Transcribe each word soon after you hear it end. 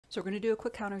So we're going to do a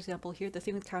quick counterexample here. The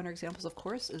thing with counterexamples, of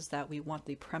course, is that we want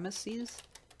the premises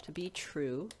to be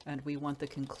true and we want the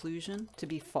conclusion to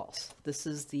be false. This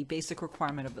is the basic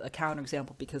requirement of a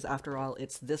counterexample because after all,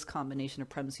 it's this combination of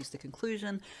premises to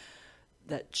conclusion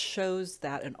that shows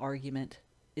that an argument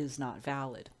is not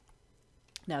valid.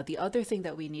 Now, the other thing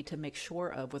that we need to make sure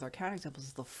of with our counterexamples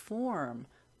is the form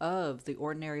of the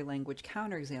ordinary language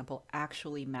counterexample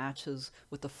actually matches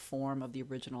with the form of the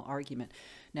original argument.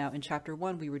 Now, in chapter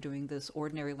 1, we were doing this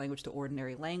ordinary language to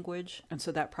ordinary language, and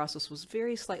so that process was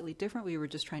very slightly different. We were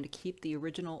just trying to keep the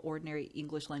original ordinary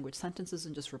English language sentences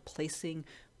and just replacing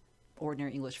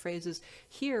ordinary English phrases.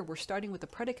 Here, we're starting with the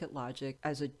predicate logic.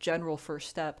 As a general first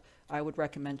step, I would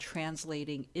recommend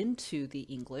translating into the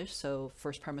English. So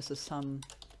first premise is some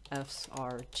F's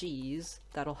are G's.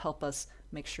 That'll help us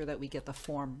make sure that we get the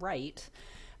form right.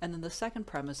 And then the second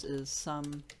premise is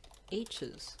some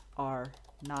H's are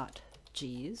not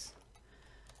G's.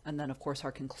 And then of course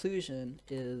our conclusion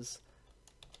is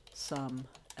some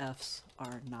F's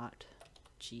are not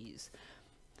G's.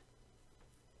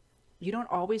 You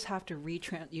don't always have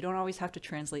to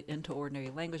translate into ordinary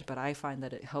language, but I find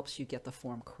that it helps you get the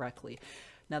form correctly.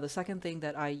 Now, the second thing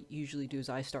that I usually do is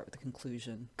I start with the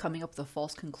conclusion. Coming up with a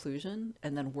false conclusion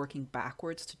and then working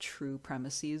backwards to true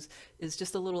premises is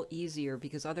just a little easier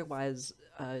because otherwise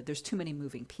there's too many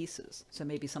moving pieces. So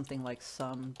maybe something like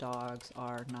some dogs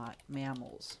are not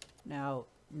mammals. Now,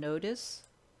 notice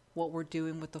what we're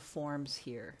doing with the forms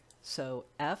here. So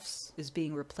F's is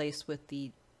being replaced with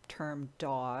the term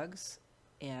dogs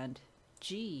and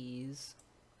G's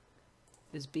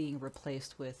is being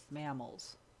replaced with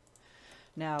mammals.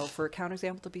 Now, for a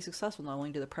counterexample to be successful, not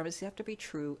only do the premises have to be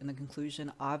true and the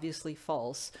conclusion obviously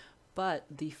false, but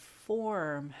the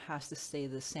form has to stay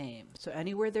the same. So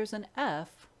anywhere there's an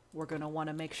F, we're going to want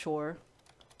to make sure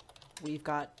we've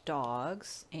got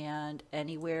dogs, and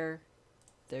anywhere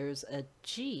there's a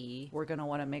G, we're going to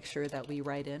want to make sure that we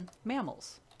write in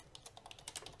mammals.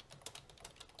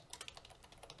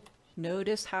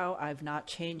 Notice how I've not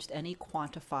changed any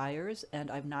quantifiers and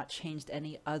I've not changed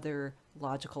any other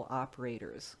logical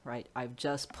operators, right? I've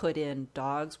just put in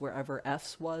dogs wherever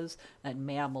F's was and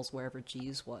mammals wherever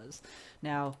G's was.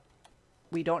 Now,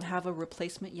 we don't have a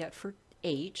replacement yet for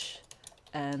H,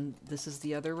 and this is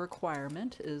the other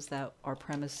requirement, is that our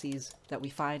premises, that we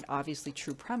find obviously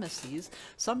true premises.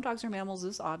 Some dogs are mammals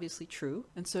is obviously true,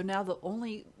 and so now the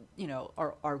only,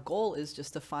 our goal is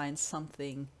just to find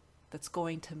something that's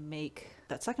going to make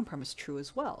that second premise true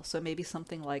as well. So maybe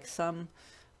something like some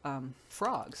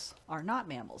frogs are not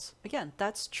mammals. Again,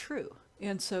 that's true.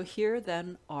 And so here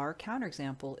then our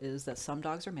counterexample is that some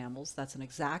dogs are mammals. That's an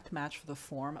exact match for the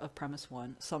form of premise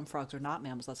 1. Some frogs are not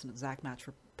mammals. That's an exact match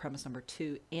for premise number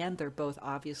 2. And they're both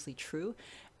obviously true.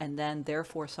 And then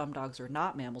therefore some dogs are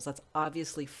not mammals. That's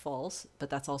obviously false,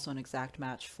 but that's also an exact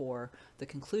match for the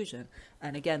conclusion.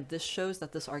 And again, this shows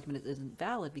that this argument isn't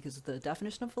valid because the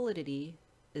definition of validity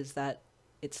is that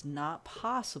it's not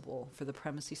possible for the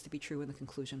premises to be true and the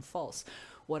conclusion false.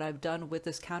 What I've done with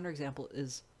this counterexample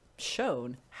is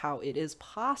shown how it is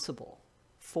possible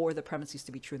for the premises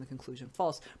to be true and the conclusion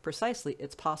false. Precisely,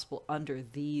 it's possible under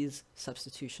these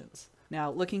substitutions. Now,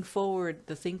 looking forward,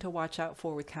 the thing to watch out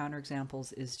for with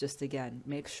counterexamples is just, again,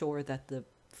 make sure that the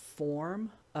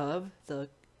form of the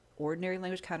ordinary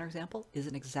language counterexample is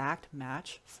an exact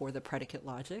match for the predicate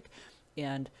logic.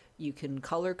 And you can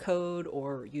color code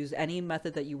or use any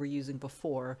method that you were using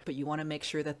before, but you want to make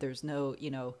sure that there's no,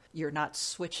 you're not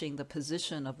switching the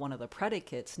position of one of the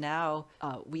predicates. Now,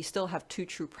 we still have two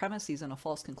true premises and a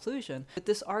false conclusion, but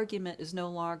this argument is no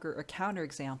longer a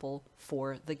counterexample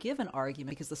for the given argument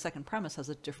because the second premise has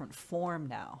a different form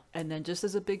now. And then just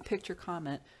as a big picture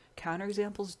comment,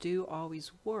 counterexamples do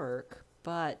always work,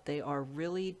 but they are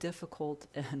really difficult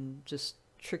and just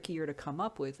trickier to come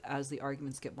up with as the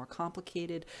arguments get more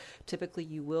complicated. Typically,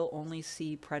 you will only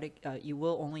see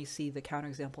the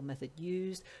counterexample method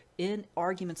used in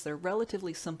arguments that are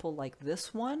relatively simple like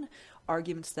this one,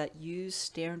 arguments that use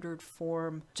standard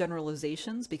form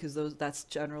generalizations because that's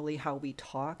generally how we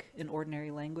talk in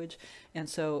ordinary language. And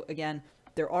so again,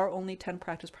 there are only 10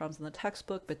 practice problems in the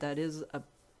textbook, but that is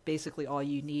basically all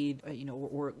you need.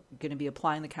 We're going to be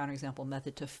applying the counterexample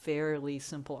method to fairly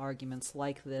simple arguments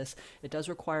like this. It does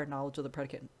require knowledge of the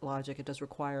predicate logic. It does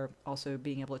require also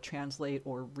being able to translate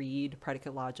or read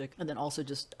predicate logic, and then also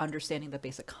just understanding the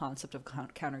basic concept of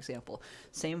counterexample.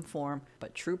 Same form,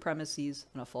 but true premises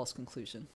and a false conclusion.